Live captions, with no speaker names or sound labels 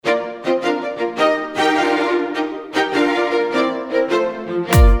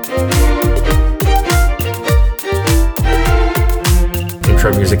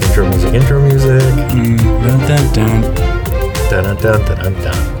dun, dun,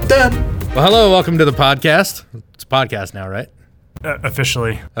 dun, dun. Well, hello, welcome to the podcast. It's a podcast now, right?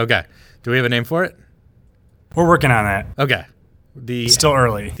 Officially. Okay. Do we have a name for it? We're working on that. Okay. It's still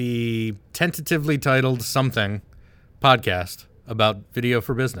early. The tentatively titled something podcast about video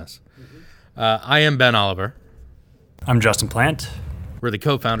for business. I am Ben Oliver. I'm Justin Plant. We're the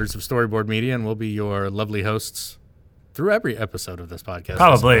co-founders of Storyboard Media, and we'll be your lovely hosts through every episode of this podcast.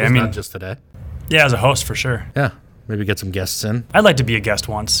 Probably. I mean, not just today. Yeah, as a host for sure. Yeah. Maybe get some guests in. I'd like to be a guest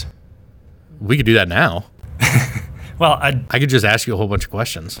once. We could do that now. Well, I could just ask you a whole bunch of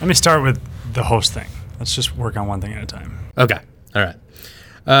questions. Let me start with the host thing. Let's just work on one thing at a time. Okay. All right.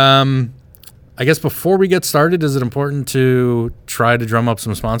 I guess before we get started, is it important to try to drum up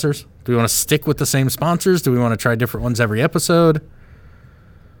some sponsors? Do we want to stick with the same sponsors? Do we want to try different ones every episode?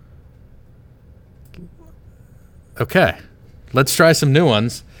 Okay. Let's try some new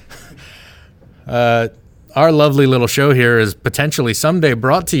ones. Our lovely little show here is potentially someday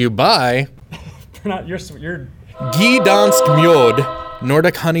brought to you by You're Dansk Mjød,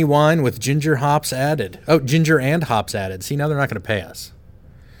 Nordic honey wine with ginger hops added. Oh, ginger and hops added. See, now they're not going to pay us.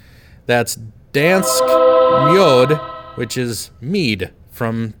 That's Dansk Mjød, which is mead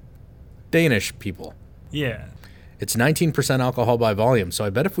from Danish people. Yeah. It's 19% alcohol by volume, so I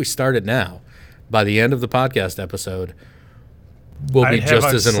bet if we start it now, by the end of the podcast episode, we'll be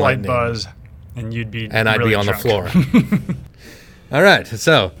just as enlightening. Buzz, and you'd be and I'd really be on drunk. the floor. All right,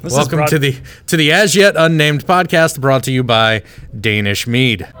 so welcome to the as yet unnamed podcast brought to you by Danish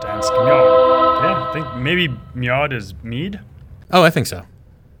Mead. Dansk Mjød. Yeah, I think maybe Mjød is mead. Oh, I think so.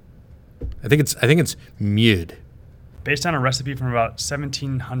 I think it's Mjød. Based on a recipe from about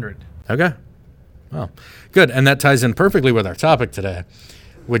 1700. Okay. Well, good, and that ties in perfectly with our topic today,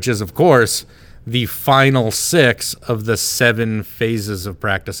 which is, of course, the final 6 of the 7 phases of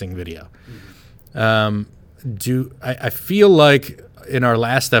practicing video. I feel like in our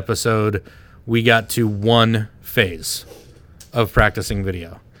last episode, we got to 1 phase of practicing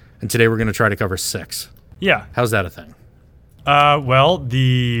video. And today we're going to try to cover 6. Yeah. How's that a thing? Well,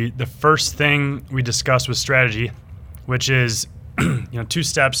 the first thing we discussed was strategy, which is 2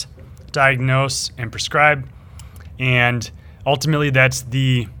 steps: diagnose and prescribe. And ultimately that's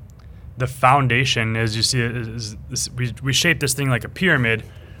the foundation. As you see, we shape this thing like a pyramid.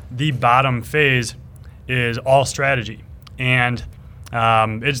 The bottom phase is all strategy, and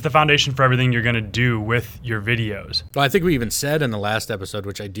it's the foundation for everything you're going to do with your videos. Well, I think we even said in the last episode,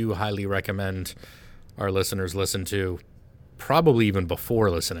 which I do highly recommend our listeners listen to, probably even before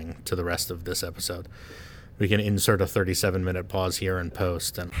listening to the rest of this episode. We can insert a 37-minute pause here and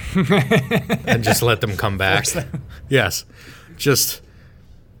post and and just let them come back. Yes, just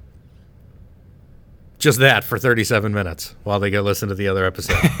that for 37 minutes while they go listen to the other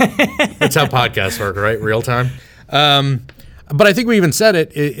episode. That's how podcasts work, right? Real time. But I think we even said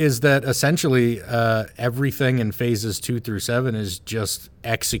it is that essentially everything in phases 2 through 7 is just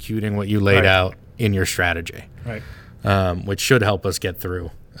executing what you laid out in your strategy, right? Which should help us get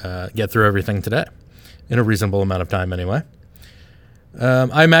through everything today in a reasonable amount of time anyway.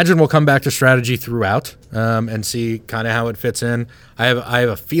 I imagine we'll come back to strategy throughout and see kind of how it fits in. I have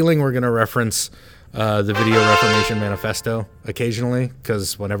a feeling we're going to reference the Video Reformation Manifesto occasionally,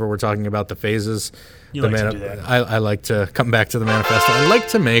 because whenever we're talking about the phases, to do that. I like to come back to the manifesto. I like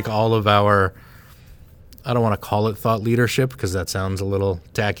to make all of our, I don't want to call it thought leadership because that sounds a little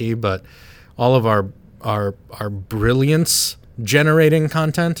tacky, but all of our brilliance generating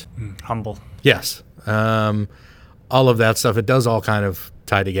content. Humble. Yes. All of that stuff, it does all kind of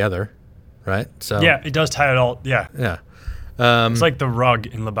tie together, right? So yeah, it does tie it all. Yeah. Yeah. It's like the rug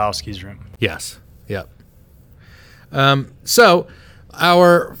in Lebowski's room. Yes. Yep. So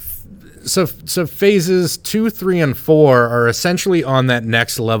phases 2, 3, and 4 are essentially on that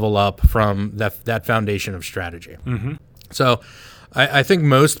next level up from that foundation of strategy. Mm-hmm. So I think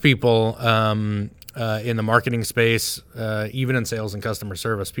most people in the marketing space, even in sales and customer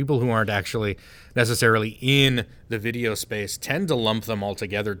service, people who aren't actually necessarily in the video space tend to lump them all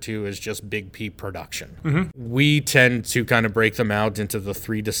together too as just big P production. Mm-hmm. We tend to kind of break them out into the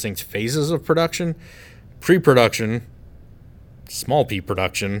 3 distinct phases of production: pre-production, small p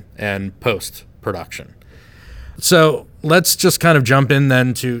production, and post-production. So let's just kind of jump in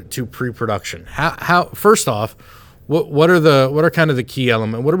then to pre-production. How first off, what are kind of the key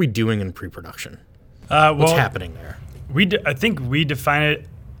element? What are we doing in pre-production? What's happening there? I think we define it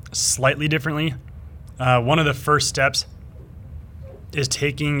slightly differently. One of the first steps is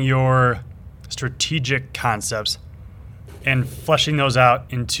taking your strategic concepts and fleshing those out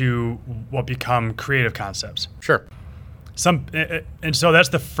into what become creative concepts. Sure. And so that's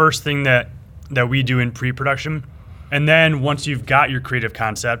the first thing that we do in pre-production. And then once you've got your creative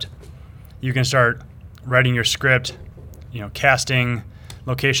concept, you can start writing your script, casting,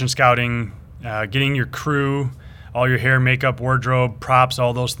 location scouting, getting your crew, all your hair, makeup, wardrobe, props,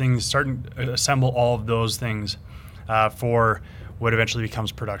 all those things, starting to assemble all of those things for what eventually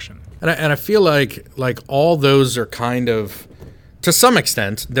becomes production. And I feel like all those are kind of, to some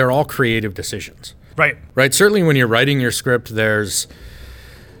extent, they're all creative decisions. Right. Right. Certainly when you're writing your script, there's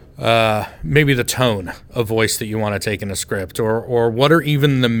maybe the tone of voice that you want to take in a script, or what are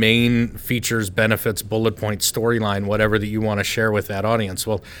even the main features, benefits, bullet point, storyline, whatever that you want to share with that audience.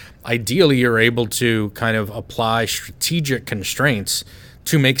 Well, ideally, you're able to kind of apply strategic constraints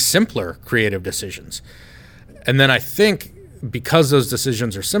to make simpler creative decisions. And then I think because those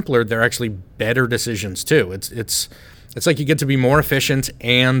decisions are simpler, they're actually better decisions too. It's like you get to be more efficient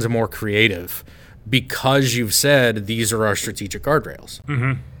and more creative because you've said these are our strategic guardrails.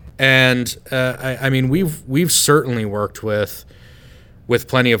 Mm-hmm. And I mean, we've certainly worked with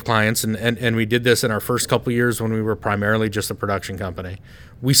plenty of clients, and we did this in our first couple years when we were primarily just a production company.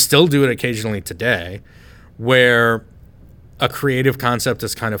 We still do it occasionally today, where a creative concept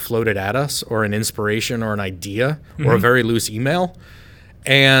is kind of floated at us, or an inspiration, or an idea, or a very loose email,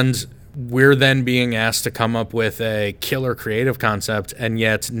 and we're then being asked to come up with a killer creative concept, and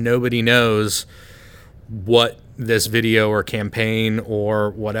yet nobody knows what this video or campaign or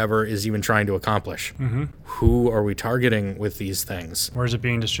whatever is even trying to accomplish. Mm-hmm. Who are we targeting with these things? Where's it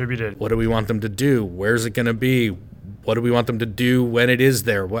being distributed? What do we want them to do? Where's it going to be? What do we want them to do when it is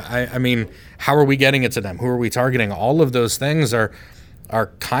there? I mean, how are we getting it to them? Who are we targeting? All of those things are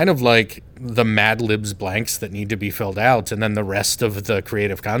kind of like the Mad Libs blanks that need to be filled out, and then the rest of the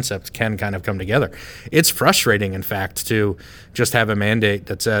creative concept can kind of come together. It's frustrating, in fact, to just have a mandate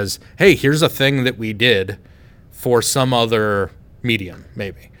that says, hey, here's a thing that we did for some other medium,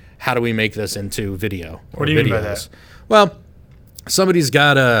 maybe. How do we make this into video or What do you videos? mean by that? Well, somebody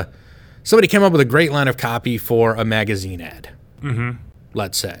came up with a great line of copy for a magazine ad,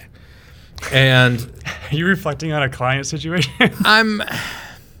 let's say. And Are you reflecting on a client situation?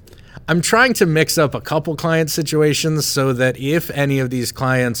 I'm trying to mix up a couple client situations so that if any of these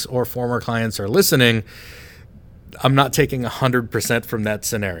clients or former clients are listening, I'm not taking 100% from that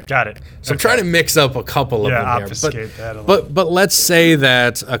scenario. Got it. So I'm trying to mix up a couple of them here. Obfuscate that a little. But let's say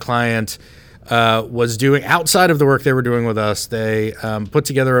that a client was doing, outside of the work they were doing with us, they put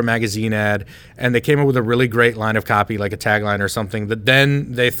together a magazine ad, and they came up with a really great line of copy, like a tagline or something, that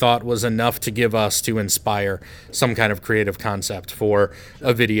then they thought was enough to give us to inspire some kind of creative concept for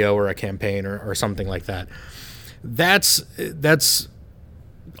a video or a campaign or something like that. That's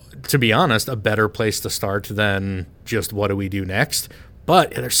to be honest, a better place to start than just what do we do next. But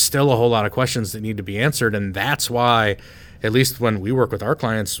there's still a whole lot of questions that need to be answered, and that's why, at least when we work with our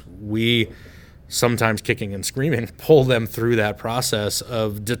clients, we sometimes kicking and screaming pull them through that process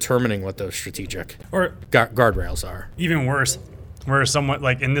of determining what those strategic Or guardrails are. even worse, where someone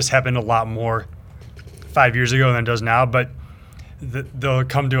and this happened a lot more 5 years ago than it does now, but they'll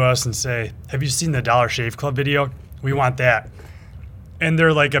come to us and say, have you seen the Dollar Shave Club video? We want that. And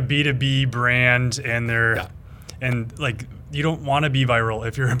they're like a B2B brand, and and you don't want to be viral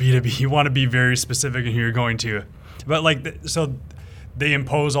if you're a B2B. You want to be very specific in who you're going to. But so they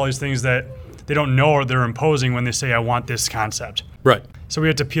impose all these things that they don't know or they're imposing when they say, I want this concept. Right. So we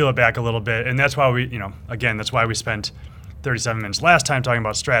have to peel it back a little bit. And that's why that's why we spent 37 minutes last time talking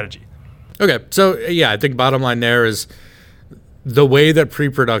about strategy. Okay. So yeah, I think bottom line there is the way that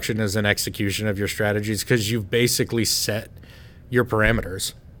pre-production is an execution of your strategies, because you've basically set your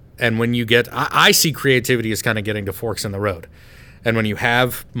parameters. And when you I see creativity as kind of getting to forks in the road. And when you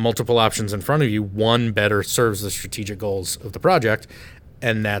have multiple options in front of you, one better serves the strategic goals of the project,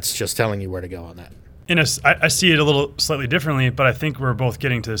 and that's just telling you where to go on that. I see it a little slightly differently, but I think we're both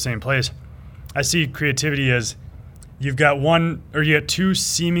getting to the same place. I see creativity as you got two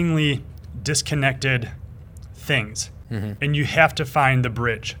seemingly disconnected things, and you have to find the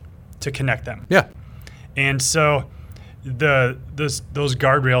bridge to connect them. Yeah. And so those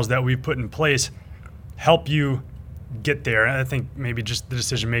guardrails that we've put in place help you get there. And I think maybe just the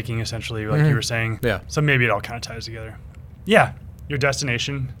decision making, essentially, like you were saying. Yeah. So maybe it all kind of ties together. Yeah. Your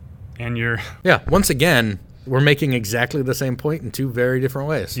destination and your. Yeah. Once again, we're making exactly the same point in two very different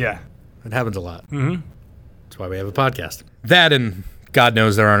ways. Yeah. It happens a lot. Mm-hmm. That's why we have a podcast. That, and God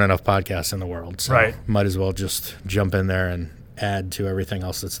knows there aren't enough podcasts in the world. So right. Might as well just jump in there and add to everything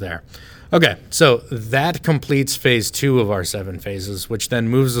else that's there. Okay, so that completes phase 2 of our 7 phases, which then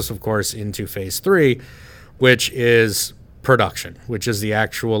moves us, of course, into phase 3, which is production, which is the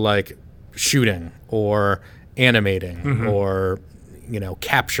actual shooting or animating or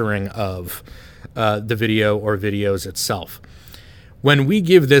capturing of the video or videos itself. When we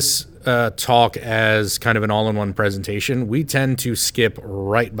give this talk as kind of an all-in-one presentation, we tend to skip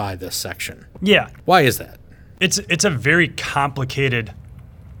right by this section. Yeah. Why is that? It's a very complicated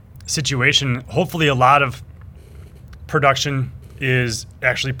situation. Hopefully a lot of production is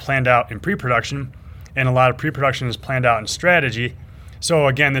actually planned out in pre-production, and a lot of pre-production is planned out in strategy. So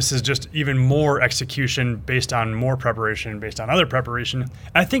again, this is just even more execution based on more preparation, based on other preparation.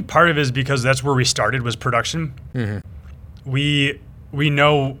 I think part of it is because that's where we started, was production. Mm-hmm. We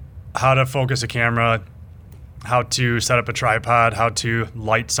know how to focus a camera, how to set up a tripod, how to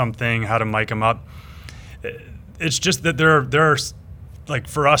light something, how to mic them up. It's just that there are like,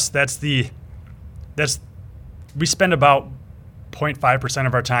 for us, we spend about 0.5%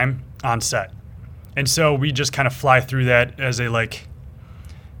 of our time on set. And so we just kind of fly through that as a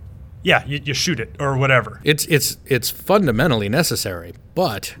you shoot it or whatever. It's fundamentally necessary,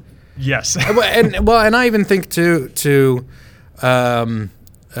 but yes. and I even think to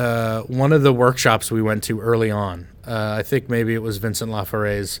one of the workshops we went to early on, I think maybe it was Vincent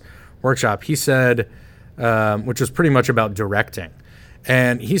Laforet's workshop. He said, which was pretty much about directing.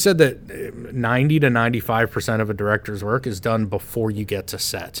 And he said that 90 to 95% of a director's work is done before you get to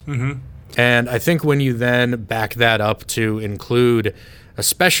set. Mm-hmm. And I think when you then back that up to include,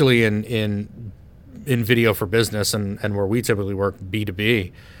 especially in video for business and where we typically work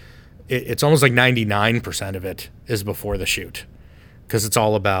B2B, it's almost like 99% of it is before the shoot, because it's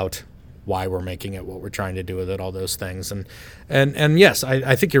all about why we're making it, what we're trying to do with it, all those things. And yes,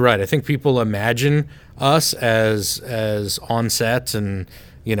 I think you're right. I think people imagine us as on set and,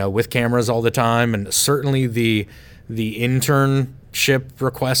 with cameras all the time. And certainly the internship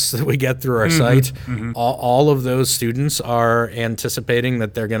requests that we get through our site, all of those students are anticipating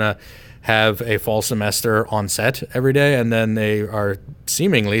that they're going to have a fall semester on set every day. And then they are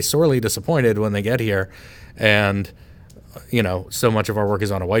seemingly sorely disappointed when they get here. And so much of our work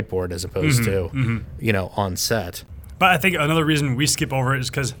is on a whiteboard as opposed to, on set. But I think another reason we skip over it is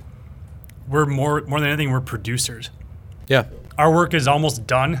because we're more than anything, we're producers. Yeah. Our work is almost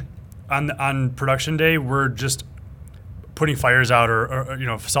done on production day. We're just putting fires out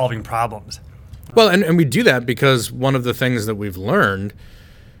or solving problems. Well, and we do that because one of the things that we've learned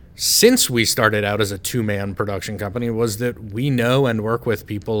since we started out as a two-man production company was that we know and work with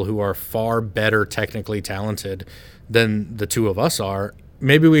people who are far better technically talented than the two of us are.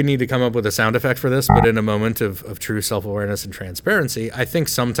 Maybe we need to come up with a sound effect for this, but in a moment of true self-awareness and transparency, I think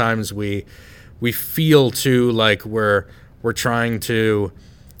sometimes we feel too like we're trying to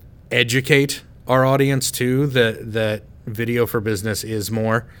educate our audience too, that video for business is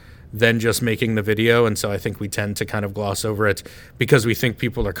more than just making the video. And so I think we tend to kind of gloss over it because we think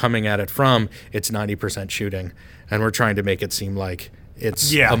people are coming at it from it's 90% shooting, and we're trying to make it seem like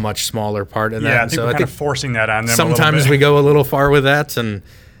it's a much smaller part of that. Yeah, I think we're kind of forcing that on them. Sometimes we go a little far with that, and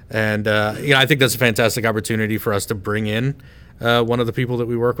I think that's a fantastic opportunity for us to bring in one of the people that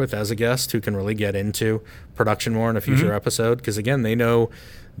we work with as a guest who can really get into production more in a future episode, because again, they know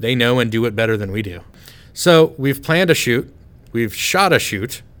and do it better than we do. So we've planned a shoot, we've shot a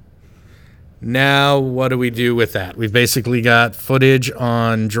shoot. Now what do we do with that? We've basically got footage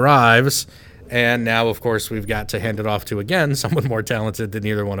on drives. And now, of course, we've got to hand it off to, again, someone more talented than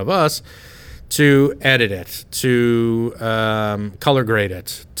either one of us to edit it, to color grade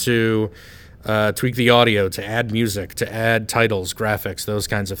it, to tweak the audio, to add music, to add titles, graphics, those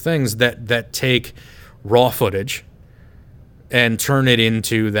kinds of things that take raw footage and turn it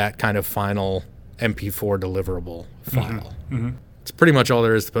into that kind of final MP4 deliverable file. Mm-hmm. It's pretty much all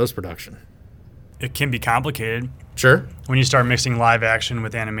there is to post-production. It can be complicated. Sure. When you start mixing live action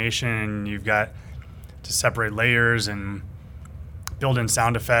with animation, and you've got to separate layers and build in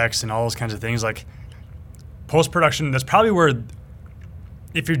sound effects and all those kinds of things, like post-production, that's probably where,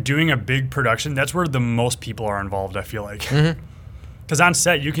 if you're doing a big production, that's where the most people are involved, I feel like. Because on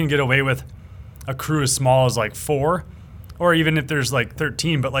set, you can get away with a crew as small as like 4, or even if there's like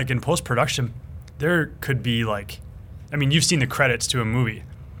 13, but like in post-production, there could be you've seen the credits to a movie.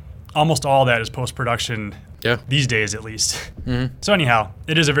 Almost all that is post-production these days, at least. Mm-hmm. So anyhow,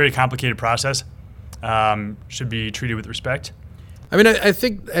 it is a very complicated process. Should be treated with respect. I mean, I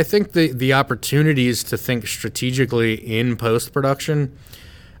think the opportunities to think strategically in post-production,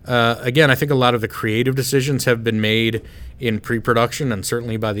 again, I think a lot of the creative decisions have been made in pre-production and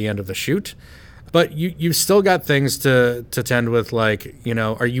certainly by the end of the shoot. But you've still got things to tend with, like,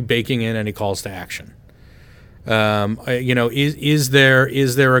 are you baking in any calls to action? Is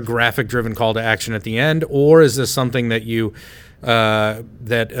there a graphic driven call to action at the end, or is this something that you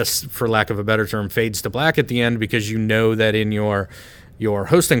for lack of a better term, fades to black at the end because that in your your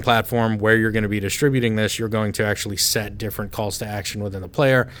hosting platform where you're going to be distributing this, you're going to actually set different calls to action within the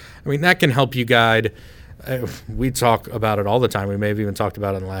player. I mean, that can help you guide. We talk about it all the time. We may have even talked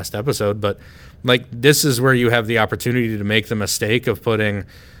about it in the last episode, but like this is where you have the opportunity to make the mistake of putting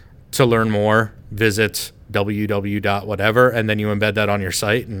to learn more, visit www.whatever, and then you embed that on your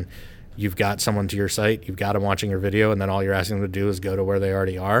site and you've got someone to your site, you've got them watching your video, and then all you're asking them to do is go to where they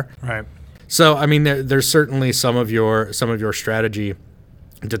already are. Right. So, I mean, there's certainly some of your strategy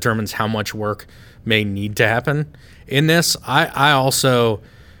determines how much work may need to happen in this. I also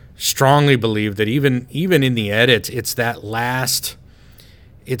strongly believe that even in the edit, it's that last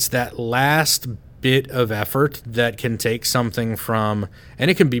bit of effort that can take something from,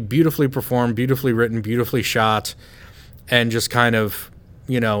 and it can be beautifully performed, beautifully written, beautifully shot, and just kind of,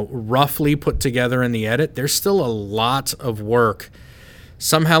 roughly put together in the edit. There's still a lot of work.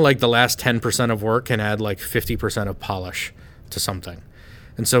 Somehow, like the last 10% of work can add like 50% of polish to something.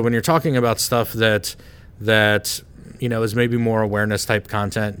 And so when you're talking about stuff that is maybe more awareness type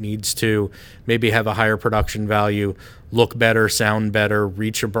content, needs to maybe have a higher production value, look better, sound better,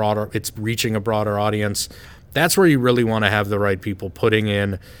 reaching a broader audience, that's where you really want to have the right people putting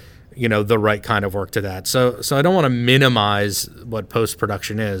in, the right kind of work to that. So I don't want to minimize what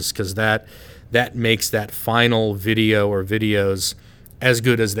post-production is, because that makes that final video or videos as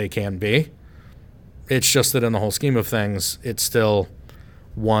good as they can be. It's just that in the whole scheme of things, it's still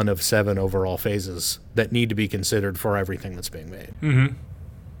one of 7 overall phases that need to be considered for everything that's being made. Mm-hmm.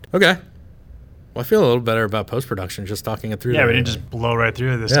 Okay. Well, I feel a little better about post-production just talking it through. Yeah, we didn't just blow right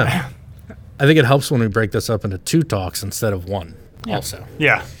through this time. I think it helps when we break this up into 2 talks instead of 1 also.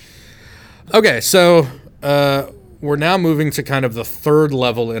 Yeah. Okay, so we're now moving to kind of the 3rd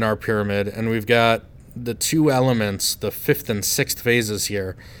level in our pyramid, and we've got the 2 elements, the 5th and 6th phases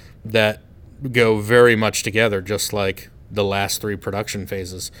here, that go very much together, just like the last 3 production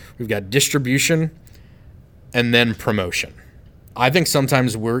phases. We've got distribution and then promotion. I think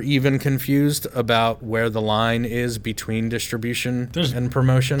sometimes we're even confused about where the line is between distribution and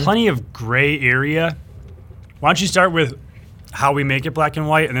promotion. Plenty of gray area. Why don't you start with how we make it black and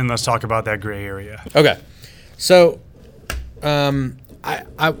white, and then let's talk about that gray area. Okay. So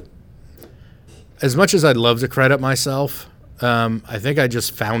I as much as I'd love to credit myself, I think I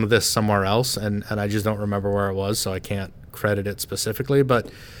just found this somewhere else, and I just don't remember where it was, so I can't credit it specifically. But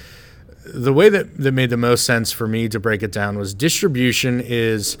the way that made the most sense for me to break it down was distribution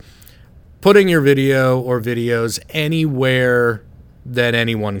is putting your video or videos anywhere that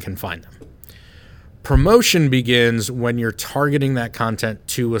anyone can find them. Promotion begins when you're targeting that content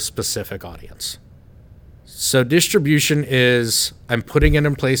to a specific audience. So distribution is I'm putting it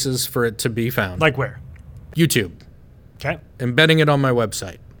in places for it to be found. Like where? YouTube. Okay. Embedding it on my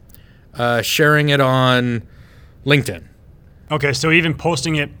website. Sharing it on LinkedIn. Okay, so even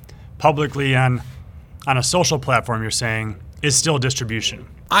posting it publicly on a social platform, you're saying, is still distribution.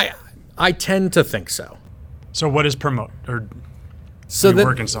 I tend to think so. So what is promote? Or so are you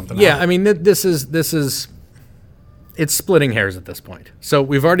working something out? Yeah, I mean, this is it's splitting hairs at this point. So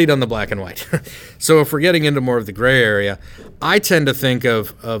we've already done the black and white. So if we're getting into more of the gray area, I tend to think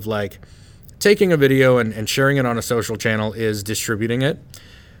of like taking a video and sharing it on a social channel is distributing it.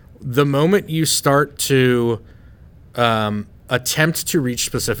 The moment you start to attempt to reach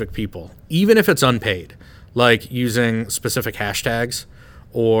specific people, even if it's unpaid, like using specific hashtags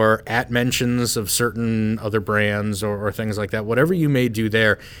or at mentions of certain other brands or things like that, whatever you may do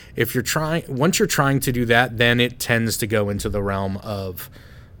there, once you're trying to do that, then it tends to go into the realm of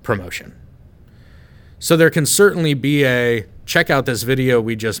promotion. So there can certainly be a check out this video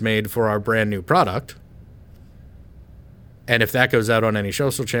we just made for our brand new product. And if that goes out on any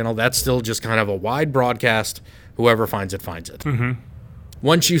social channel, that's still just kind of a wide broadcast. Whoever finds it, finds it. Mm-hmm.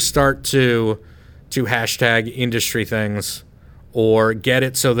 Once you start to hashtag industry things or get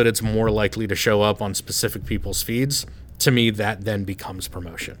it so that it's more likely to show up on specific people's feeds, to me, that then becomes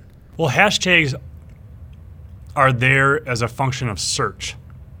promotion. Well, hashtags are there as a function of search.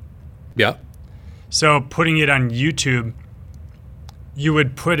 Yeah. So putting it on YouTube, you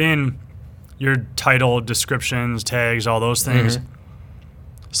would put in your title, descriptions, tags, all those things,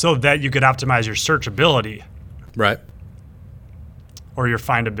 so that you could optimize your searchability. Right. Or your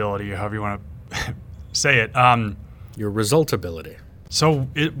findability, however you want to say it. Your resultability. So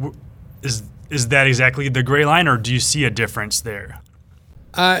is that exactly the gray line, or do you see a difference there?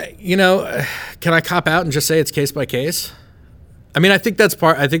 Can I cop out and just say it's case by case? I mean, I think that's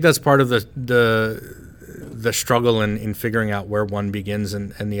part of the struggle in figuring out where one begins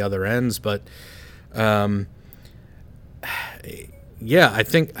and the other ends. But yeah, I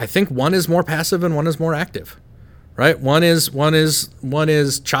think one is more passive and one is more active. right? One is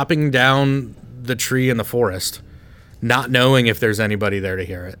chopping down the tree in the forest, not knowing if there's anybody there to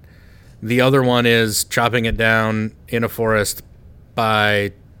hear it. The other one is chopping it down in a forest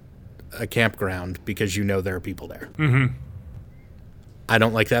by a campground because you know there are people there. Mm-hmm. I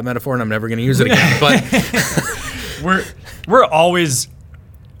don't like that metaphor, and I'm never going to use it again. But we're always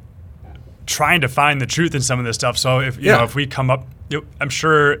trying to find the truth in some of this stuff. So if if we come up, I'm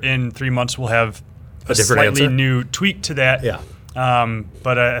sure in 3 months we'll have a slightly new tweak to that. Yeah.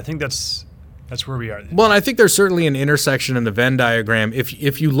 But I think that's where we are. Well, and I think there's certainly an intersection in the Venn diagram.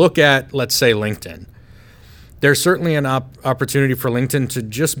 If you look at, let's say, LinkedIn, there's certainly an opportunity for LinkedIn to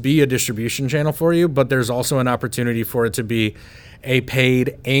just be a distribution channel for you, but there's also an opportunity for it to be a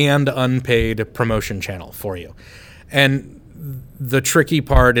paid and unpaid promotion channel for you. And the tricky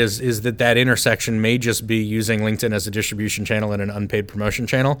part is that intersection may just be using LinkedIn as a distribution channel and an unpaid promotion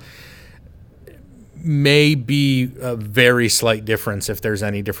channel. May be a very slight difference if there's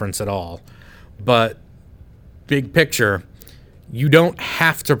any difference at all. But big picture, you don't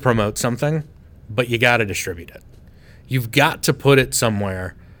have to promote something, but you got to distribute it. You've got to put it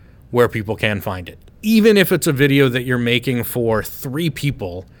somewhere where people can find it. Even if it's a video that you're making for 3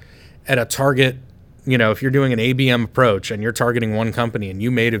 people at a target, if you're doing an ABM approach and you're targeting one company and you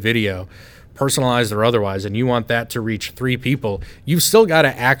made a video, personalized or otherwise, and you want that to reach 3 people, you've still got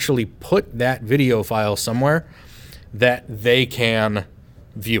to actually put that video file somewhere that they can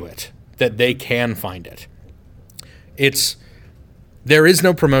view it, that they can find it. There is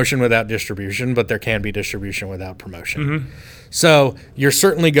no promotion without distribution, but there can be distribution without promotion. Mm-hmm. So you're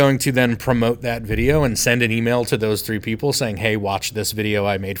certainly going to then promote that video and send an email to those 3 people saying, hey, watch this video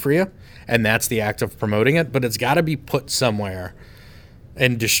I made for you. And that's the act of promoting it, but it's got to be put somewhere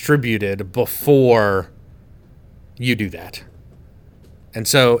and distributed before you do that. And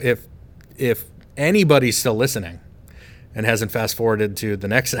so if anybody's still listening and hasn't fast forwarded to the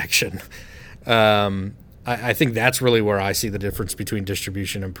next section, I think that's really where I see the difference between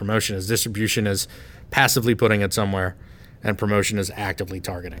distribution and promotion. Is distribution is passively putting it somewhere, and promotion is actively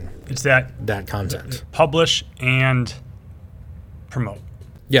targeting. It's that content. Publish and promote.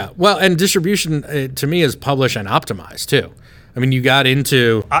 Yeah, well, and distribution to me is publish and optimize too. I mean, you got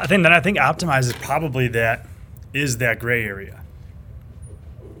into. I think optimize is probably that gray area.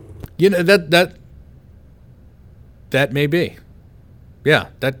 That may be. Yeah,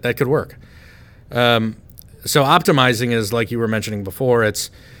 that could work. So optimizing is, like you were mentioning before, it's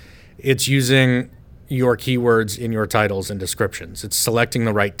using your keywords in your titles and descriptions. It's selecting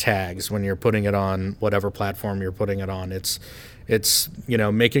the right tags when you're putting it on whatever platform you're putting it on. It's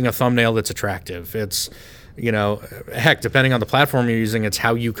making a thumbnail that's attractive. It's heck, depending on the platform you're using, it's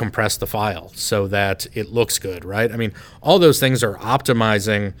how you compress the file so that it looks good, right? I mean, all those things are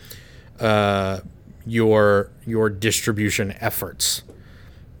optimizing your distribution efforts.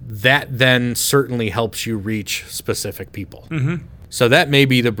 That then certainly helps you reach specific people. Mm-hmm. So that may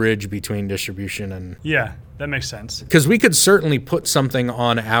be the bridge between distribution and... Yeah, that makes sense. Because we could certainly put something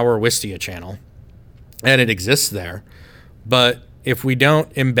on our Wistia channel, and it exists there. But if we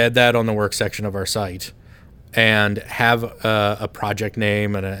don't embed that on the work section of our site and have a project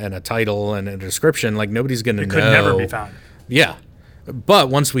name and a title and a description, like nobody's going to know. It could never be found. Yeah. But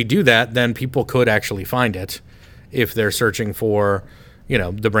once we do that, then people could actually find it if they're searching for...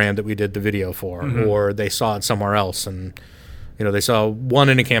 the brand that we did the video for, mm-hmm. or they saw it somewhere else and, they saw one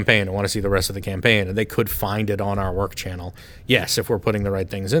in a campaign and want to see the rest of the campaign, and they could find it on our work channel. Yes, if we're putting the right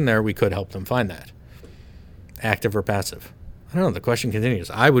things in there, we could help them find that. Active or passive? I don't know. The question continues.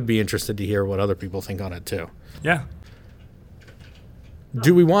 I would be interested to hear what other people think on it too. Yeah.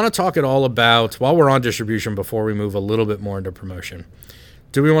 Do we want to talk at all about, while we're on distribution, before we move a little bit more into promotion,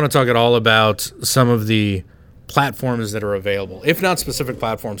 do we want to talk at all about some of the platforms that are available? If not specific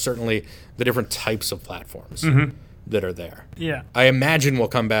platforms, certainly the different types of platforms mm-hmm. that are there. Yeah. I imagine we'll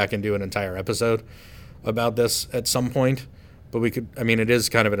come back and do an entire episode about this at some point, but it is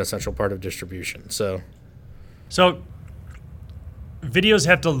kind of an essential part of distribution. So videos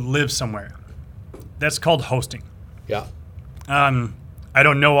have to live somewhere. That's called hosting. Yeah. I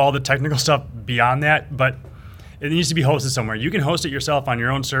don't know all the technical stuff beyond that, but it needs to be hosted somewhere. You can host it yourself on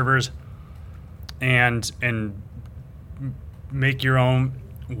your own servers and make your own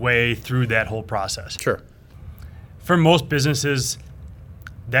way through that whole process. Sure. For most businesses,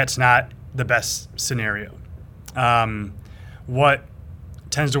 that's not the best scenario. What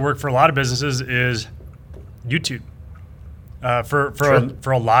tends to work for a lot of businesses is YouTube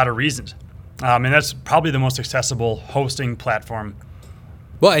for a lot of reasons. And that's probably the most accessible hosting platform.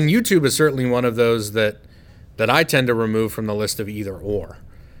 Well, and YouTube is certainly one of those that I tend to remove from the list of either or.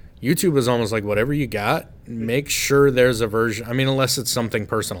 YouTube is almost like whatever you got, make sure there's a version. I mean, unless it's something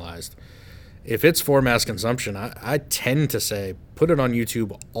personalized. If it's for mass consumption, I tend to say put it on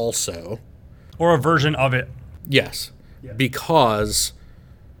YouTube also. Or a version of it. Yes. Yeah. Because,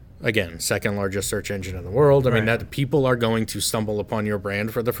 again, second largest search engine in the world. I mean, that people are going to stumble upon your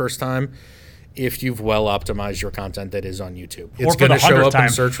brand for the first time if you've well optimized your content that is on YouTube. It's going to show up in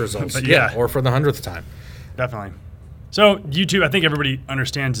search results. Or for the 100th time. Definitely. So YouTube, I think everybody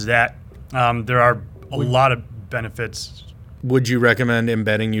understands that. There are a lot of benefits. Would you recommend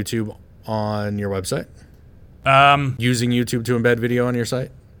embedding YouTube on your website? Using YouTube to embed video on your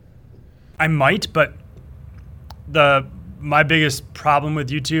site? I might, but my biggest problem with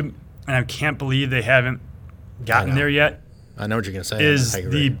YouTube, and I can't believe they haven't gotten there yet. I know what you're going to say. Is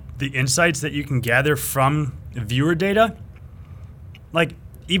the insights that you can gather from viewer data. Like,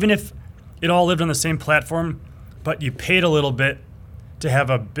 even if it all lived on the same platform, but you paid a little bit to have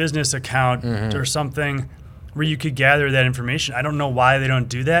a business account or something where you could gather that information. I don't know why they don't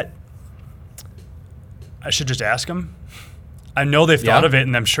do that. I should just ask them. I know they've thought of it,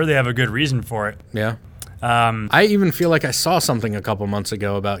 and I'm sure they have a good reason for it. Yeah. I even feel like I saw something a couple months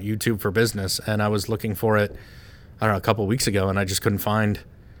ago about YouTube for business, and I was looking for it, I don't know, a couple weeks ago, and I just couldn't find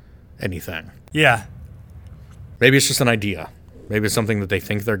anything. Yeah. Maybe it's just an idea. Maybe it's something that they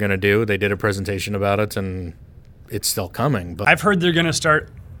think they're going to do. They did a presentation about it, and it's still coming. But I've heard they're going to start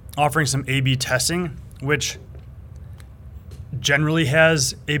offering some A/B testing, which generally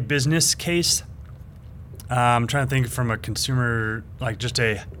has a business case. I'm trying to think from a consumer, like just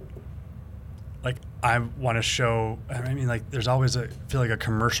I want to show, I mean, like there's always feel like a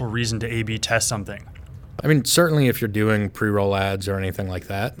commercial reason to A/B test something. I mean, certainly if you're doing pre-roll ads or anything like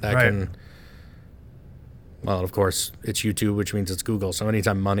that can, well, of course, it's YouTube, which means it's Google. So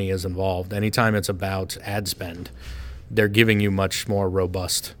anytime money is involved, anytime it's about ad spend, they're giving you much more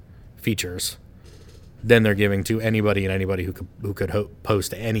robust features than they're giving to anybody who could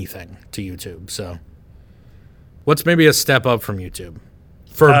post anything to YouTube. So what's maybe a step up from YouTube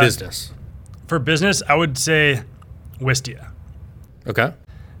for business? For business, I would say Wistia. Okay.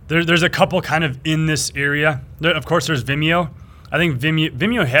 There's a couple kind of in this area. Of course, there's Vimeo. I think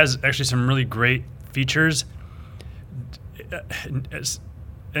Vimeo has actually some really great features, and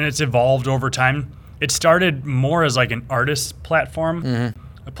it's evolved over time. It started more as like an artist platform,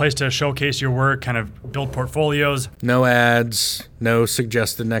 a place to showcase your work, kind of build portfolios. No ads, no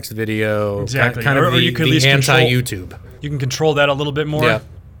suggested next video. Exactly. Kind of you could the anti-YouTube. You can control that a little bit more. Yeah.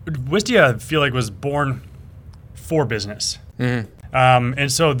 Wistia, I feel like, was born for business.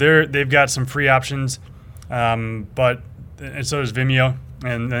 And so they've got some free options, and so does Vimeo,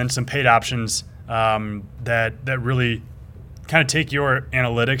 and then some paid options that really kind of take your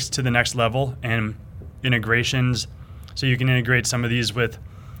analytics to the next level, and integrations. So you can integrate some of these with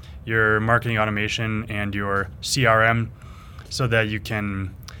your marketing automation and your CRM so that you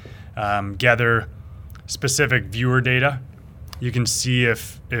can gather specific viewer data. You can see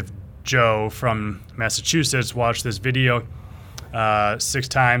if Joe from Massachusetts watched this video 6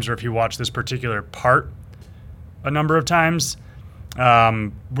 times, or if he watched this particular part a number of times.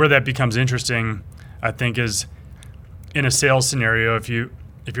 Where that becomes interesting, I think, is in a sales scenario. If you're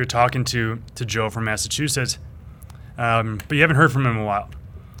talking to Joe from Massachusetts, but you haven't heard from him in a while,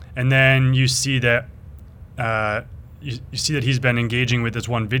 and then you see that you see that he's been engaging with this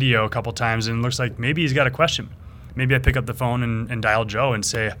one video a couple times, and it looks like maybe he's got a question. Maybe I pick up the phone and dial Joe and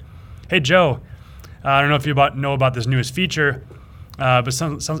say, "Hey Joe, I don't know if you know about this newest feature, but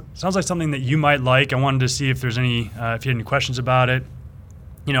sounds like something that you might like. I wanted to see if there's if you had any questions about it.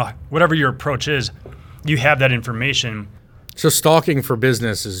 You know, whatever your approach is, you have that information." So stalking for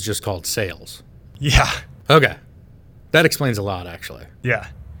business is just called sales. Yeah. Okay, that explains a lot, actually. Yeah.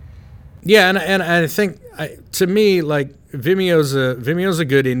 Yeah, and I think to me, like Vimeo's a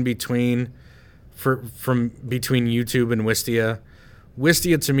good in between from between YouTube and Wistia.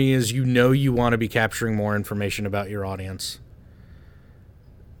 Wistia to me is you want to be capturing more information about your audience.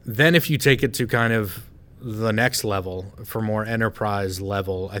 Then if you take it to kind of the next level, for more enterprise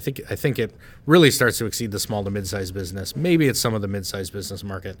level, I think it really starts to exceed the small to mid-sized business. Maybe it's some of the mid-sized business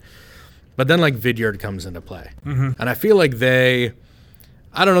market. But then like Vidyard comes into play. And I feel like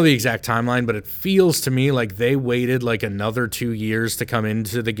I don't know the exact timeline, but it feels to me like they waited like another 2 years to come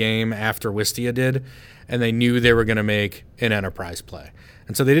into the game after Wistia did, and they knew they were going to make an enterprise play.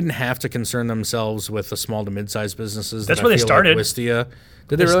 And so they didn't have to concern themselves with the small to mid-sized businesses. That's where they started. Like Wistia.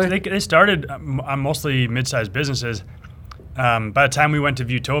 Did they really? They started on mostly mid-sized businesses. By the time we went to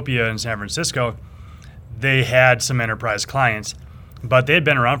Viewtopia in San Francisco, they had some enterprise clients, but they had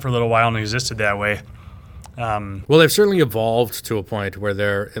been around for a little while and existed that way. Well, they've certainly evolved to a point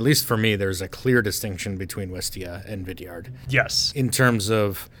where at least for me, there's a clear distinction between Wistia and Vidyard. Yes. In terms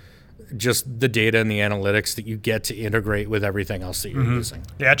of just the data and the analytics that you get to integrate with everything else that you're using.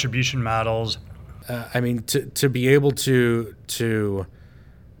 The attribution models. To be able to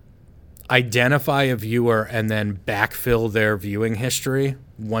identify a viewer and then backfill their viewing history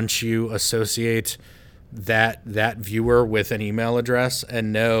once you associate that viewer with an email address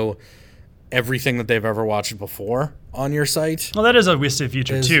and know everything that they've ever watched before on your site. Well, that is a Wistia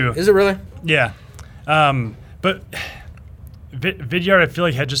feature too. Is it really? Yeah. But Vidyard, I feel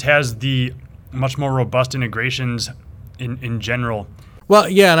like just has the much more robust integrations in general. Well,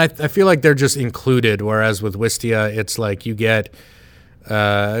 yeah, and I feel like they're just included, whereas with Wistia, it's like you get,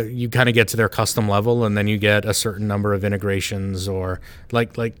 you kind of get to their custom level, and then you get a certain number of integrations, or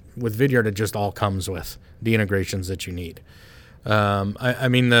like with Vidyard, it just all comes with the integrations that you need. I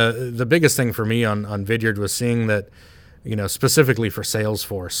mean, the biggest thing for me on Vidyard was seeing that, specifically for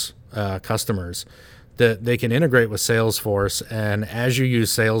Salesforce customers, that they can integrate with Salesforce, and as you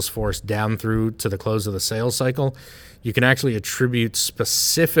use Salesforce down through to the close of the sales cycle, you can actually attribute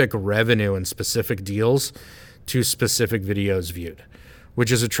specific revenue and specific deals to specific videos viewed,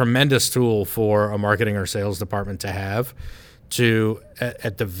 which is a tremendous tool for a marketing or sales department to have to,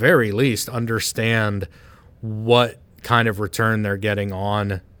 at the very least, understand what kind of return they're getting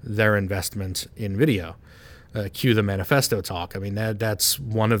on their investment in video. Cue the manifesto talk. I mean, that's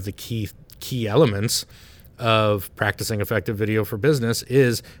one of the key elements of practicing effective video for business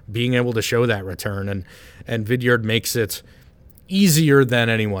is being able to show that return, and Vidyard makes it easier than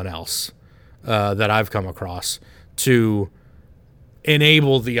anyone else that I've come across to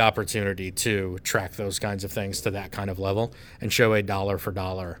enable the opportunity to track those kinds of things to that kind of level and show a dollar for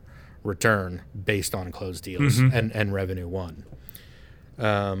dollar return based on closed deals and revenue won.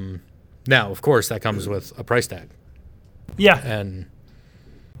 Now, of course, that comes with a price tag. Yeah. And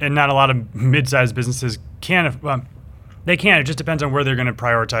not a lot of mid-sized businesses can. They can. It just depends on where they're going to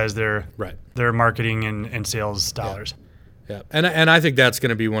prioritize their marketing and sales dollars. Yeah. And I think that's going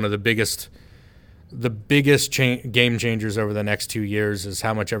to be one of the biggest game changers over the next 2 years is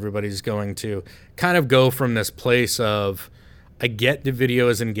how much everybody's going to kind of go from this place of, I get that video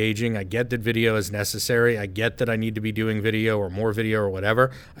is engaging, I get that video is necessary, I get that I need to be doing video or more video or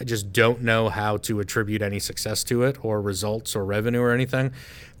whatever, I just don't know how to attribute any success to it or results or revenue or anything.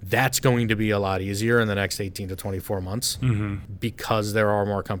 That's going to be a lot easier in the next 18 to 24 months because there are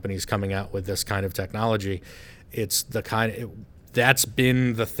more companies coming out with this kind of technology. It's that's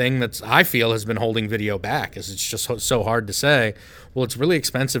been the thing that I feel has been holding video back, is it's just so hard to say, well, it's really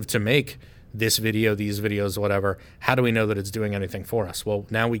expensive to make this video, these videos, whatever. How do we know that it's doing anything for us? Well,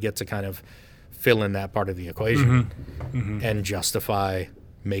 now we get to kind of fill in that part of the equation and justify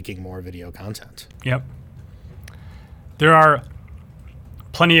making more video content. Yep. There are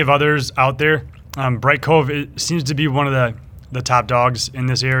plenty of others out there. Bright Cove, it seems to be one of the top dogs in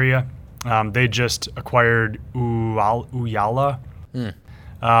this area. They just acquired Ooyala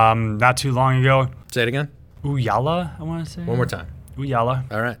not too long ago. Say it again. Ooyala, I want to say. One more time.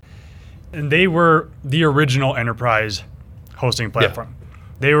 Ooyala. All right. And they were the original enterprise hosting platform. Yeah.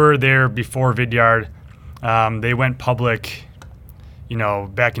 They were there before Vidyard. They went public,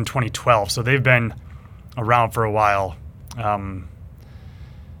 back in 2012. So they've been around for a while. But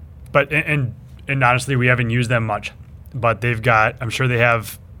honestly, we haven't used them much. But they've got, I'm sure they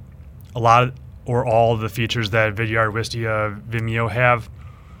have a lot or all of the features that Vidyard, Wistia, Vimeo have.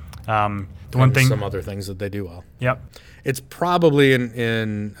 Some other things that they do well. Yep. It's probably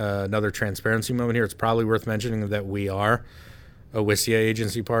in another transparency moment here. It's probably worth mentioning that we are a Wistia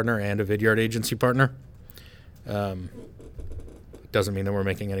agency partner and a Vidyard agency partner. Doesn't mean that we're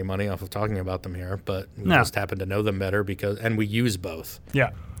making any money off of talking about them here, but we just happen to know them better and we use both. Yeah,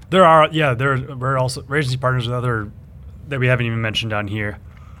 we're also agency partners with other that we haven't even mentioned on here,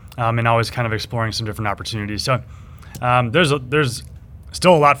 and always kind of exploring some different opportunities. So there's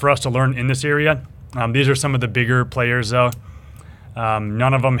still a lot for us to learn in this area. These are some of the bigger players, though.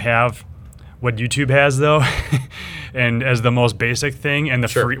 None of them have what YouTube has, though, and as the most basic thing and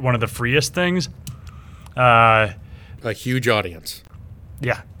one of the freest things. A huge audience.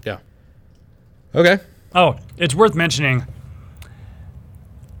 Yeah. Yeah. Okay. Oh, it's worth mentioning,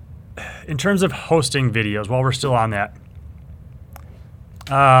 in terms of hosting videos, while we're still on that,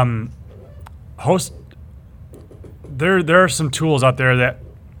 there are some tools out there that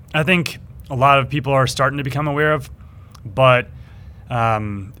I think a lot of people are starting to become aware of, but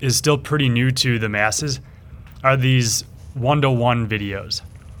is still pretty new to the masses, are these one-to-one videos.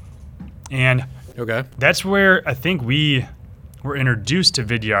 And that's where I think we were introduced to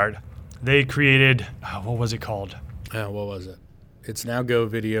Vidyard. they created, what was it called? What was it? It's now Go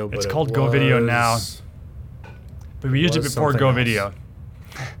Video. But it's called Go Video now. But we used it before Go Video.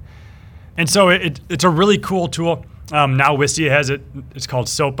 And so it's a really cool tool. Now Wistia has it. It's called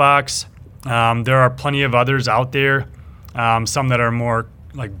Soapbox. There are plenty of others out there. Some that are more,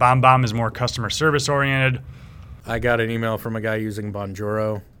 like BombBomb is more customer service oriented. I got an email from a guy using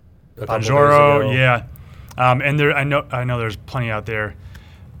Bonjoro. Bonjoro, yeah. And there, I know there's plenty out there.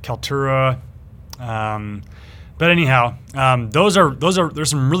 Kaltura. But anyhow, there's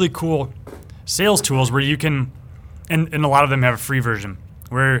some really cool sales tools where you can, and a lot of them have a free version,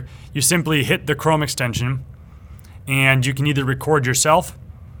 where you simply hit the Chrome extension and you can either record yourself,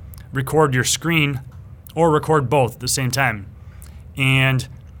 record your screen, or record both at the same time and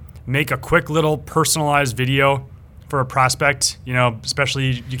make a quick little personalized video for a prospect,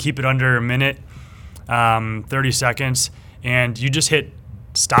 especially you keep it under a minute, 30 seconds, and you just hit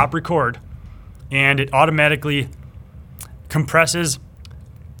stop record and it automatically compresses,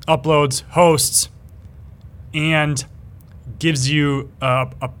 uploads, hosts, and gives you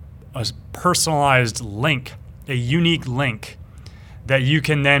a personalized link, a unique link that you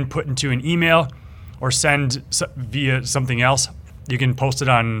can then put into an email or send via something else. You can post it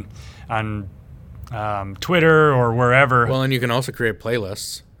on Twitter or wherever. Well, and you can also create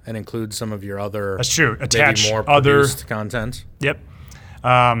playlists and include some of your other. That's true. Attach maybe more other produced content. Yep.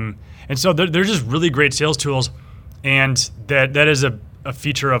 And so they're just really great sales tools, and that is a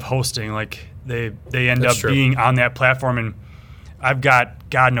feature of hosting. Like they end That's up true. being on that platform, and I've got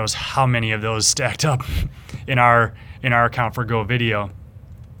God knows how many of those stacked up in our account for Go Video.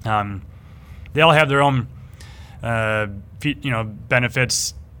 They all have their own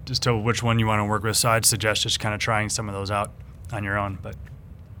benefits as to which one you want to work with. So I'd suggest just kind of trying some of those out on your own. But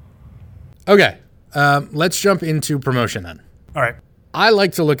Okay, let's jump into promotion then. all right. I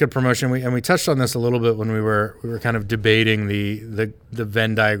like to look at promotion, and we touched on this a little bit when we were kind of debating the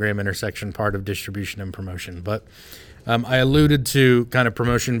Venn diagram intersection part of distribution and promotion. But I alluded to kind of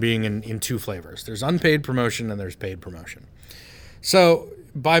promotion being in two flavors. There's unpaid promotion and there's paid promotion. So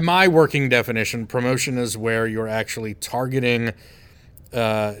by my working definition, promotion is where you're actually targeting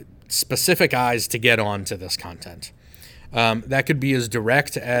specific eyes to get onto this content. That could be as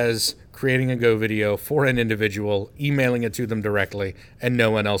direct as creating a Go video for an individual, emailing it to them directly, and no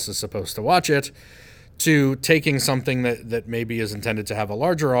one else is supposed to watch it, to taking something that maybe is intended to have a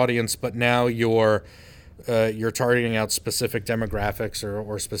larger audience, but now you're targeting out specific demographics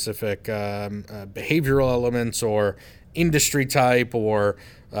or specific behavioral elements or industry type or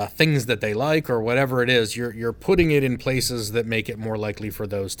things that they like or whatever it is. You're putting it in places that make it more likely for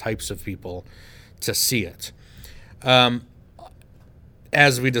those types of people to see it.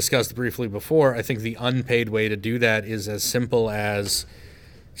 As we discussed briefly before, I think the unpaid way to do that is as simple as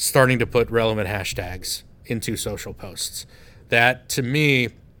starting to put relevant hashtags into social posts. That, to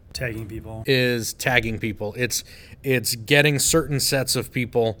me, Tagging people. is tagging people. It's getting certain sets of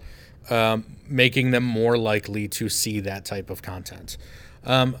people, making them more likely to see that type of content.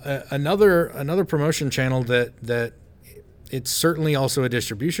 Another promotion channel that it's certainly also a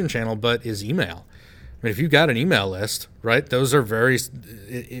distribution channel, but is email. I mean, if you've got an email list, right, those are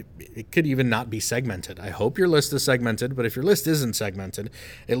it could even not be segmented. I hope your list is segmented, but if your list isn't segmented,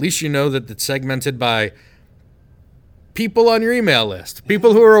 at least you know that it's segmented by people on your email list,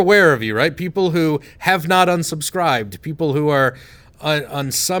 people who are aware of you, right? People who have not unsubscribed, people who are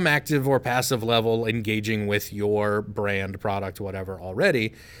on some active or passive level engaging with your brand, product, whatever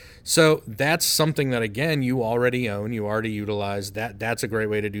already. So that's something that, again, you already own, you already utilize. That's a great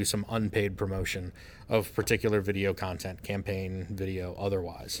way to do some unpaid promotion of particular video content, campaign, video,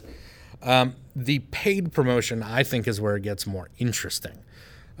 otherwise. The paid promotion, I think, is where it gets more interesting.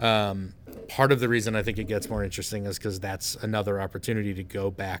 Part of the reason I think it gets more interesting is because that's another opportunity to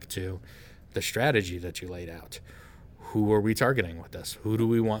go back to the strategy that you laid out. Who are we targeting with this? Who do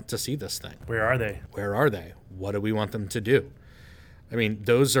we want to see this thing? Where are they? Where are they? What do we want them to do? I mean,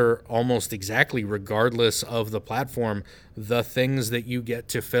 those are almost exactly, regardless of the platform, the things that you get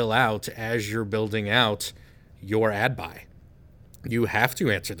to fill out as you're building out your ad buy. You have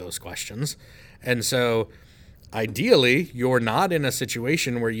to answer those questions. And so ideally, you're not in a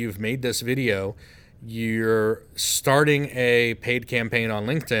situation where you've made this video, you're starting a paid campaign on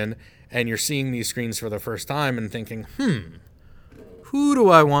LinkedIn, and you're seeing these screens for the first time and thinking, who do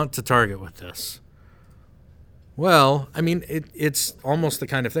I want to target with this? Well, I mean, it's almost the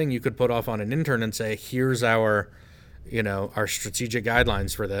kind of thing you could put off on an intern and say, here's our strategic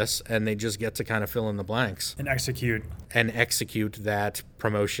guidelines for this, and they just get to kind of fill in the blanks. And execute that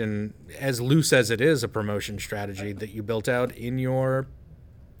promotion, as loose as it is, a promotion strategy that you built out in your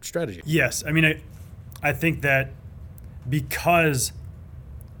strategy. Yes. I mean, I think that because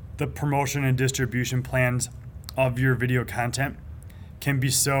the promotion and distribution plans of your video content can be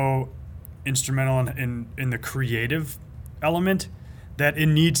so instrumental in the creative element, that it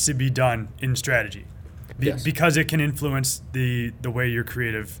needs to be done in strategy. Yes. Because it can influence the way your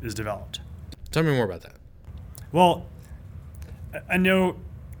creative is developed. Tell me more about that. Well, I know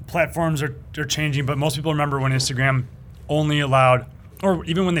platforms are changing, but most people remember when Instagram only allowed, or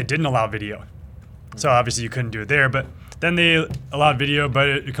even when they didn't allow video. So obviously you couldn't do it there, but then they allowed video, but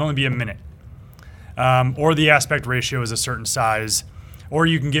it can only be a minute. Or the aspect ratio is a certain size, or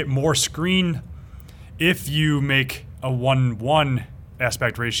you can get more screen if you make a 1:1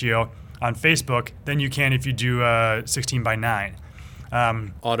 aspect ratio on Facebook than you can if you do 16:9.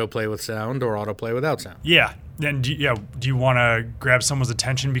 Autoplay with sound or autoplay without sound. Yeah. Then do you want to grab someone's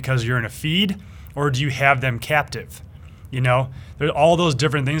attention because you're in a feed, or do you have them captive? All those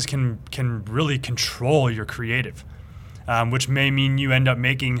different things can really control your creative, which may mean you end up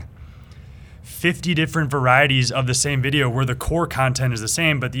making 50 different varieties of the same video where the core content is the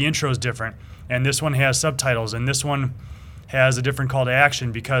same, but the intro is different. And this one has subtitles, and this one has a different call to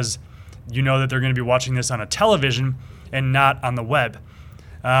action because you know that they're going to be watching this on a television and not on the web.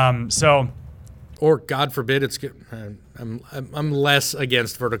 Or God forbid, I'm less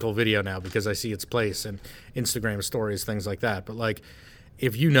against vertical video now because I see its place in Instagram stories, things like that. But like,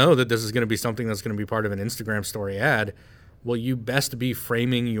 if you know that this is going to be something that's going to be part of an Instagram story ad, well, you best be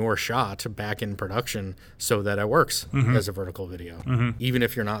framing your shot back in production so that it works as a vertical video. Even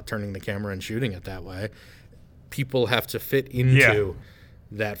if you're not turning the camera and shooting it that way, people have to fit into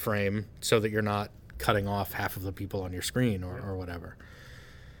that frame so that you're not cutting off half of the people on your screen or whatever.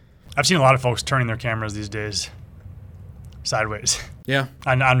 I've seen a lot of folks turning their cameras these days sideways. Yeah.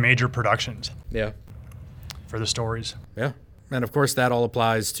 On major productions. Yeah. For the stories. Yeah. And of course, that all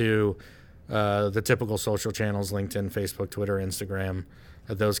applies to the typical social channels, LinkedIn, Facebook, Twitter, Instagram,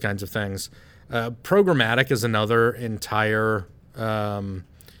 those kinds of things. Programmatic is another entire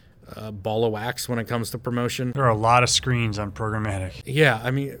ball of wax when it comes to promotion. There are a lot of screens on programmatic. Yeah,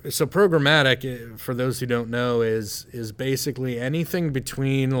 I mean, so programmatic, for those who don't know, is basically anything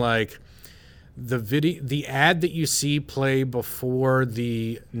between like the ad that you see play before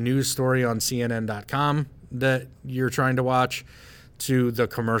the news story on CNN.com that you're trying to watch to the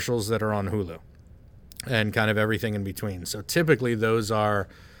commercials that are on Hulu and kind of everything in between. So typically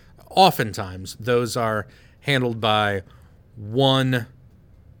oftentimes those are handled by one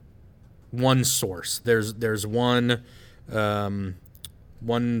source. There's one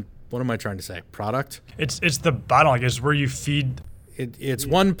what am I trying to say? Product? It's the bottleneck is where you feed. It's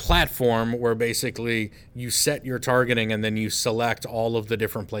one platform where basically you set your targeting and then you select all of the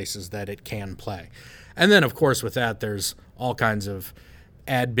different places that it can play. And then, of course, with that, there's all kinds of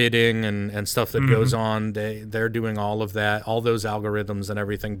ad bidding and stuff that goes on. They're doing all of that, all those algorithms and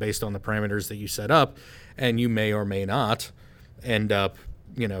everything based on the parameters that you set up. And you may or may not end up,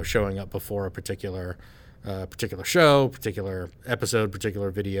 showing up before a particular show, particular episode,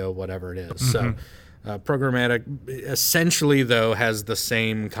 particular video, whatever it is. So programmatic essentially, though, has the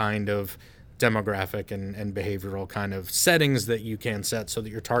same kind of demographic and behavioral kind of settings that you can set so that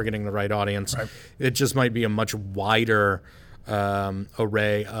you're targeting the right audience. Right. It just might be a much wider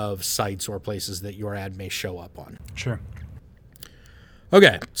array of sites or places that your ad may show up on. Sure.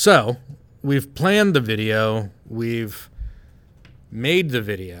 Okay, so we've planned the video, we've made the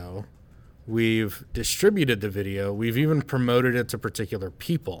video, we've distributed the video, we've even promoted it to particular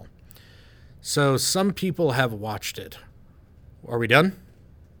people. So some people have watched it. Are we done?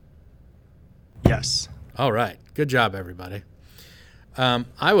 Yes. All right. Good job, everybody.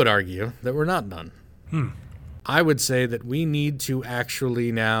 I would argue that we're not done. I would say that we need to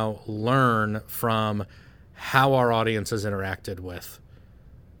actually now learn from how our audience has interacted with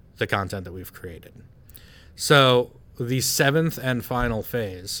the content that we've created. So the seventh and final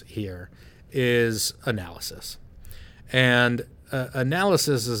phase here is analysis. And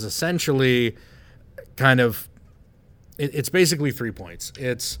analysis is essentially kind of, it's basically 3 points.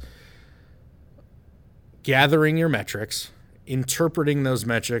 It's gathering your metrics, interpreting those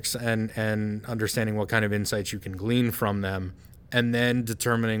metrics and understanding what kind of insights you can glean from them, and then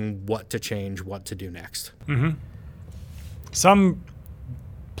determining what to change, what to do next. Some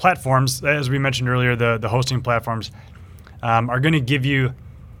platforms, as we mentioned earlier, the hosting platforms, are going to give you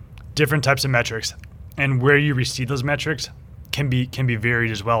different types of metrics, and where you receive those metrics can be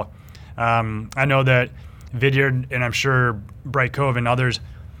varied as well. I know that Vidyard, and I'm sure Bright Cove and others,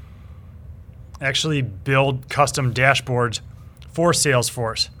 actually build custom dashboards for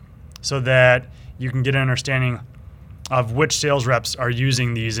Salesforce so that you can get an understanding of which sales reps are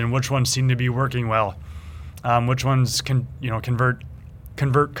using these and which ones seem to be working well, which ones can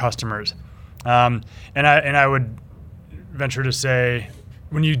convert customers. And I would venture to say,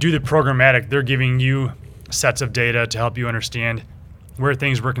 when you do the programmatic, they're giving you sets of data to help you understand where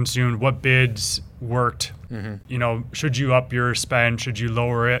things were consumed, what bids worked. Should you up your spend? Should you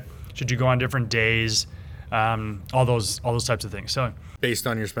lower it? Should you go on different days? All those types of things. So based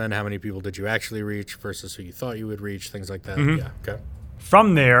on your spend, how many people did you actually reach versus who you thought you would reach? Things like that. Yeah. Okay.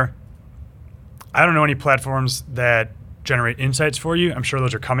 From there, I don't know any platforms that generate insights for you. I'm sure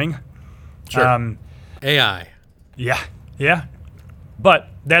those are coming. Sure. AI. Yeah. But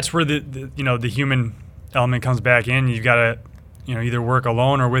that's where the human element comes back in. You've got to either work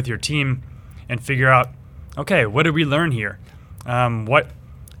alone or with your team and figure out, okay, what did we learn here? What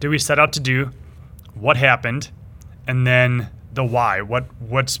did we set out to do? What happened? And then the why.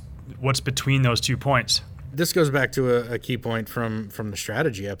 What's between those 2 points? This goes back to a key point from the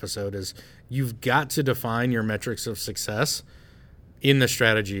strategy episode is you've got to define your metrics of success in the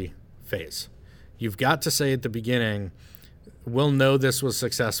strategy phase. You've got to say at the beginning, we'll know this was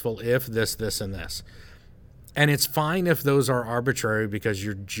successful if this, this, and this. And it's fine if those are arbitrary because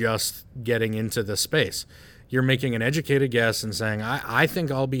you're just getting into the space. You're making an educated guess and saying, I think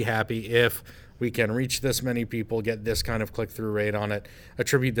I'll be happy if we can reach this many people, get this kind of click-through rate on it,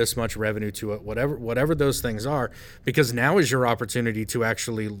 attribute this much revenue to it, whatever those things are, because now is your opportunity to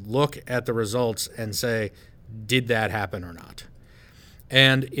actually look at the results and say, did that happen or not?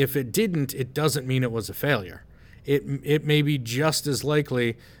 And if it didn't, it doesn't mean it was a failure. It may be just as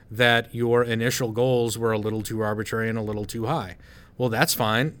likely that your initial goals were a little too arbitrary and a little too high. Well, that's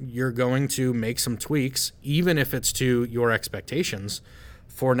fine. You're going to make some tweaks, even if it's to your expectations,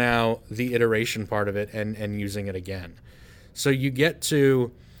 for now the iteration part of it and using it again. So you get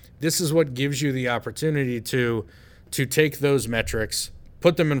to, this is what gives you the opportunity to take those metrics,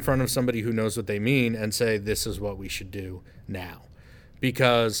 put them in front of somebody who knows what they mean and say, this is what we should do now.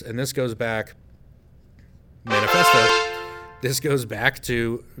 Because, and this goes back, manifesto, this goes back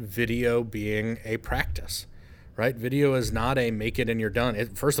to video being a practice, right? Video is not a make it and you're done.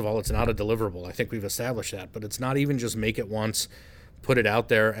 First of all, it's not a deliverable. I think we've established that, but it's not even just make it once, put it out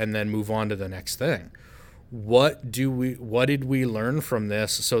there, and then move on to the next thing. What did we learn from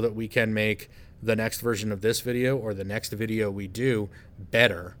this so that we can make the next version of this video or the next video we do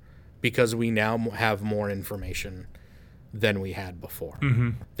better because we now have more information than we had before.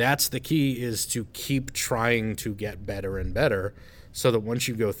 That's the key, is to keep trying to get better and better so that once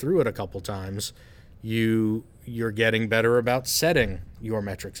you go through it a couple times, you're getting better about setting your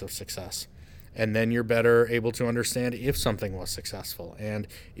metrics of success. And then you're better able to understand if something was successful and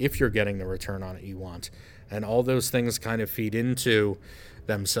if you're getting the return on it you want. And all those things kind of feed into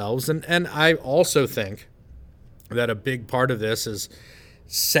themselves. And I also think that a big part of this is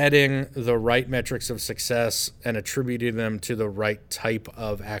setting the right metrics of success and attributing them to the right type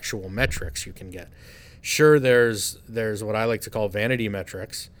of actual metrics you can get. Sure, there's what I like to call vanity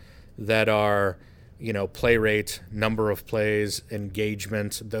metrics that are, play rate, number of plays,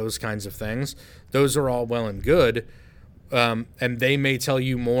 engagement, those kinds of things. Those are all well and good, and they may tell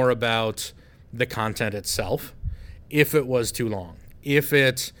you more about the content itself if it was too long, if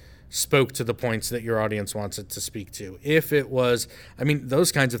it spoke to the points that your audience wants it to speak to. If it was,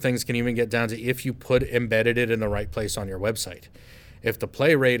 those kinds of things can even get down to if you embedded it in the right place on your website. If the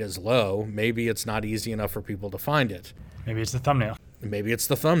play rate is low, maybe it's not easy enough for people to find it. Maybe it's the thumbnail.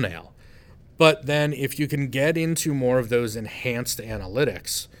 But then if you can get into more of those enhanced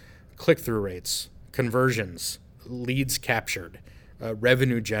analytics, click-through rates, conversions, leads captured,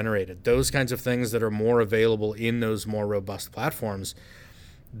 revenue generated, those kinds of things that are more available in those more robust platforms,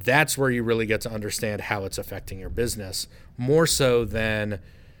 that's where you really get to understand how it's affecting your business, more so than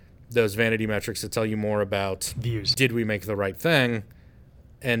those vanity metrics that tell you more about views. Did we make the right thing?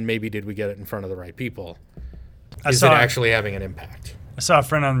 And maybe did we get it in front of the right people? Is it actually having an impact? I saw a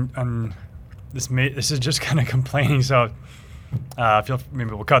friend on this. This is just kind of complaining, so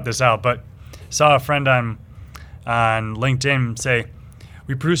maybe we'll cut this out. But saw a friend on LinkedIn say,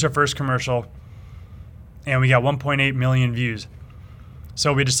 we produced our first commercial and we got 1.8 million views.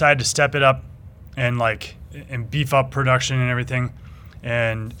 So we decided to step it up and beef up production and everything.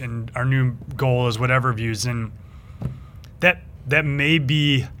 And our new goal is whatever views. And that may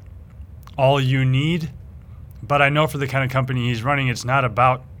be all you need, but I know for the kind of company he's running, it's not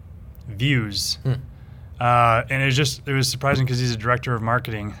about views. And it was surprising because he's a director of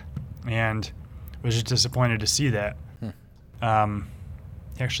marketing and was just disappointed to see that.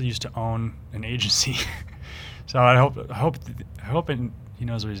 He actually used to own an agency. So I hope he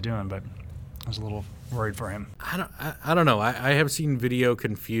knows what he's doing, but I was a little worried for him. I don't know. I have seen video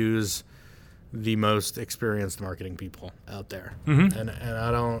confuse the most experienced marketing people out there, and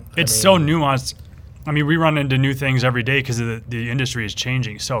I don't. It's so nuanced. I mean, we run into new things every day because the industry is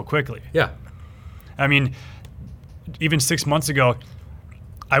changing so quickly. Yeah. I mean, even 6 months ago,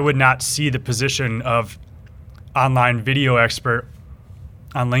 I would not see the position of online video expert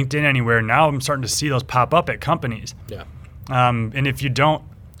on LinkedIn anywhere. Now I'm starting to see those pop up at companies. Yeah. And if you don't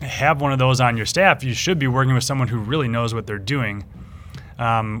have one of those on your staff, you should be working with someone who really knows what they're doing,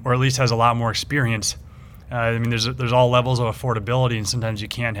 or at least has a lot more experience. I mean, there's all levels of affordability, and sometimes you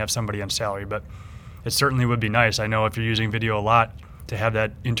can't have somebody on salary, but it certainly would be nice. I know if you're using video a lot, to have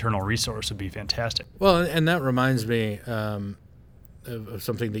that internal resource would be fantastic. Well, and that reminds me of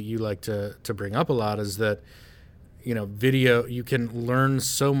something that you like to bring up a lot, is that, video, you can learn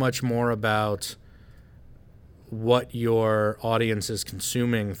so much more about what your audience is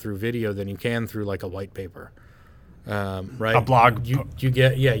consuming through video than you can through like a white paper, right? A blog. You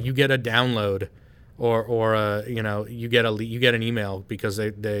get a download, or you get an email because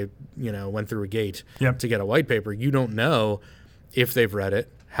they went through a gate to get a white paper. You don't know if they've read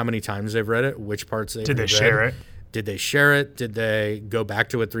it, how many times they've read it, which parts they've read. Did they share it? Did they share it? Did they go back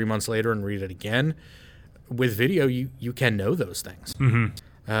to it 3 months later and read it again? With video, you can know those things.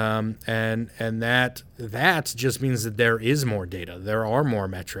 And that just means that there is more data. There are more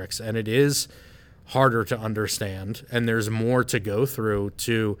metrics, and it is harder to understand, and there's more to go through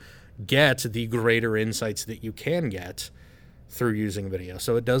to get the greater insights that you can get through using video.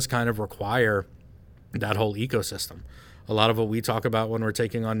 So it does kind of require that whole ecosystem. A lot of what we talk about when we're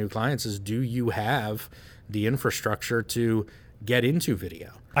taking on new clients is, do you have the infrastructure to get into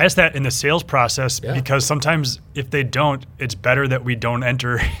video? I ask that in the sales process because sometimes if they don't, it's better that we don't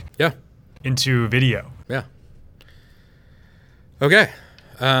enter into video. Yeah. Okay.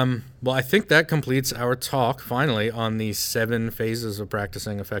 Well, I think that completes our talk finally on the 7 phases of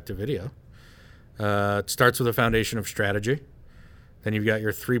practicing effective video. It starts with a foundation of strategy. Then you've got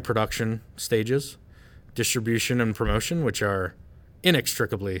your 3 production stages, distribution and promotion, which are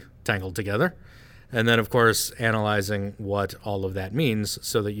inextricably tangled together. And then, of course, analyzing what all of that means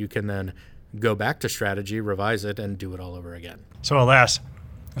so that you can then go back to strategy, revise it, and do it all over again. So alas,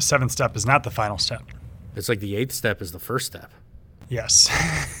 the 7th step is not the final step. It's like the 8th step is the first step. Yes.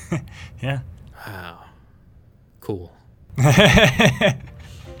 Yeah. Wow. Cool. All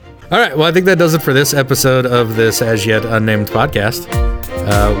right. Well, I think that does it for this episode of this as yet unnamed podcast.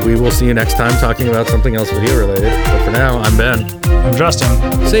 We will see you next time talking about something else video related. But for now, I'm Ben. I'm Justin.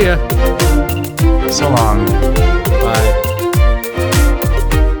 See ya. So long. Bye.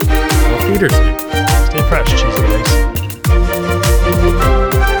 Auf Wiedersehen. Stay fresh, cheesy eggs.